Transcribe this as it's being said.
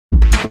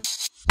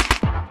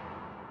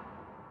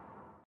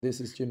This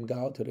is Jim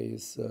Gao. Today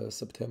is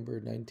September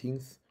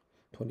 19th,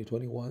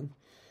 2021.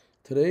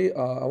 Today,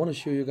 I want to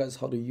show you guys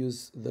how to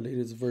use the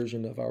latest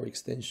version of our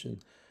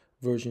extension,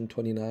 version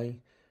 29,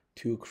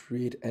 to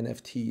create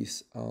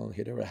NFTs on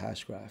Hedera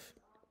Hashgraph.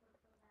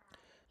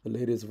 The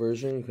latest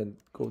version, you can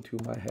go to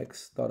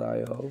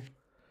myhex.io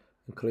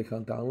and click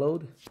on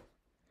download.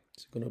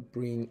 It's going to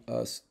bring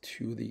us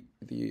to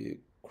the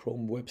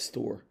Chrome Web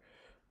Store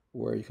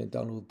where you can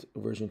download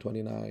version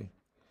 29.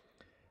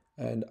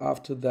 And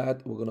after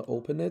that, we're going to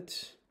open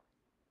it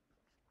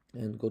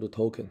and go to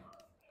token.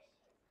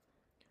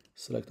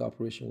 Select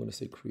operation, we're going to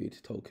say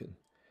create token.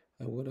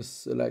 And we're going to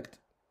select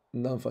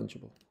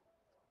non-fungible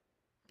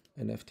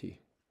NFT.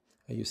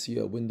 And you see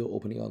a window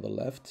opening on the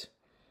left.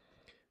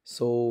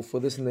 So for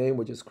this name,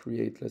 we'll just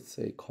create, let's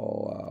say,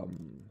 call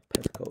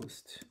Pet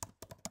Coast.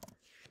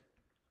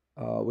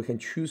 We can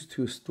choose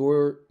to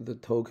store the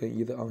token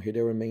either on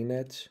Hedera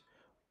mainnet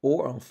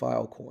or on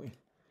Filecoin.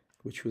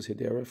 We choose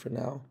Hedera for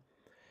now.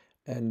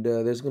 And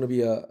there's going to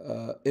be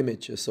a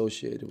image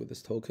associated with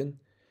this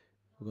token.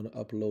 We're going to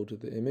upload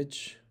the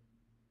image.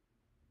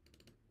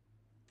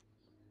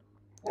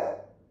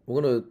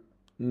 There's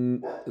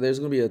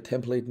going to be a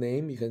template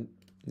name. You can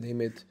name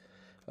it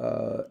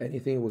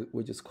anything.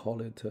 We just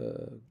call it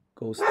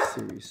Ghost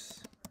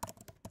Series.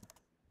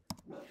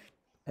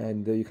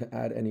 And you can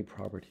add any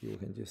property. You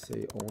can just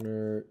say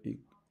owner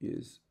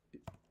is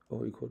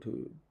or equal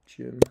to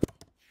Jim.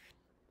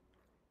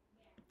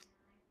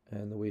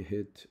 And we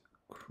hit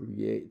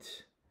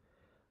create.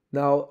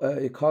 Now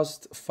it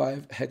costs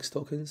 5 HEX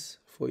tokens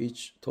for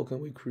each token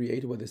we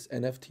create, whether it's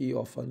NFT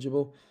or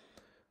fungible.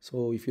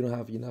 So if you don't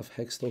have enough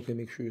HEX token,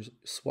 make sure you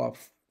swap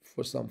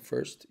for some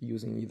first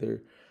using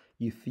either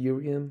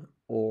Ethereum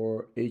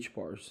or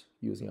HBars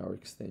using our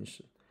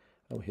extension.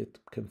 And we hit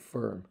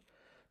confirm.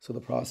 So the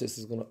process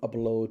is going to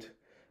upload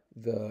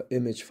the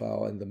image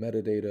file and the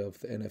metadata of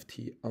the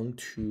NFT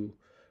onto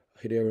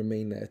Hedera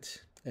mainnet,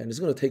 and it's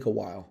going to take a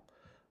while.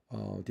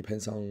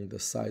 Depends on the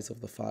size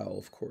of the file,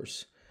 of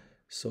course.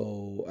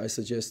 So I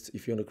suggest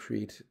if you want to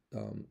create,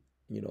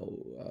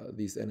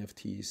 these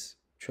NFTs,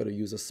 try to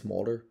use a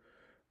smaller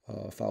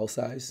file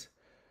size.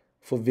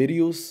 For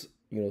videos,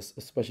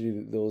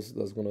 especially those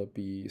that's going to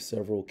be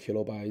several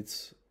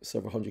kilobytes,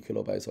 several hundred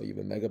kilobytes, or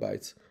even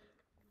megabytes,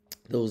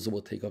 those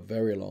will take a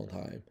very long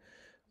time,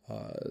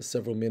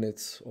 several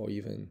minutes, or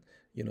even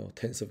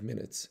tens of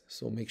minutes.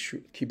 So make sure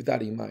keep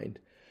that in mind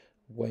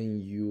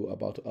when you are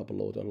about to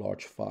upload a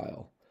large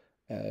file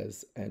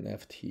as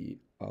NFT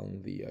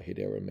on the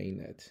Hedera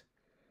mainnet.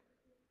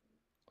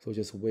 So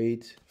just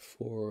wait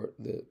for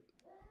the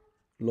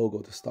logo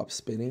to stop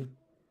spinning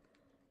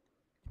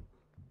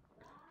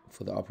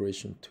for the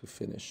operation to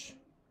finish.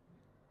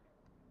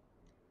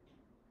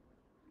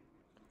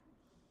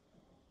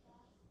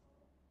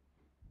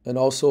 And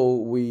also,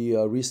 we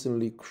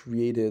recently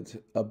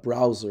created a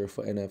browser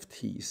for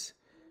NFTs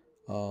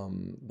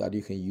that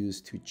you can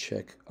use to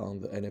check on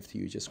the NFT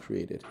you just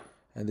created.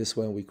 And this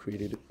one we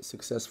created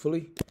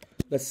successfully.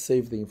 Let's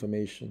save the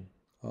information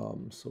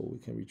so we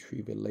can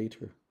retrieve it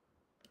later.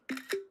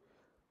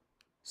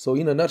 So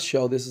in a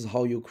nutshell, this is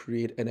how you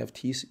create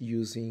NFTs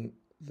using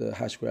the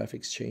Hashgraph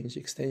Exchange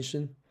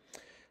extension.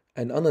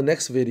 And on the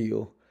next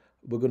video,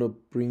 we're going to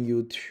bring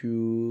you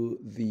to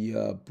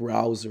the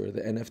browser,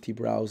 the NFT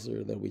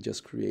browser that we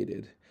just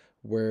created,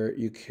 where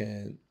you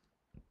can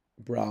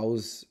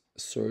browse,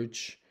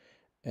 search,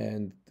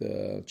 and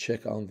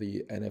check on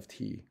the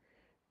NFT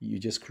you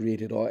just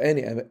created, or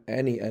any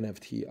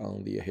NFT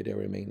on the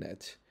Hedera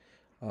mainnet.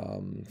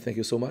 Thank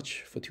you so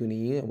much for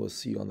tuning in, and we'll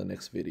see you on the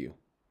next video.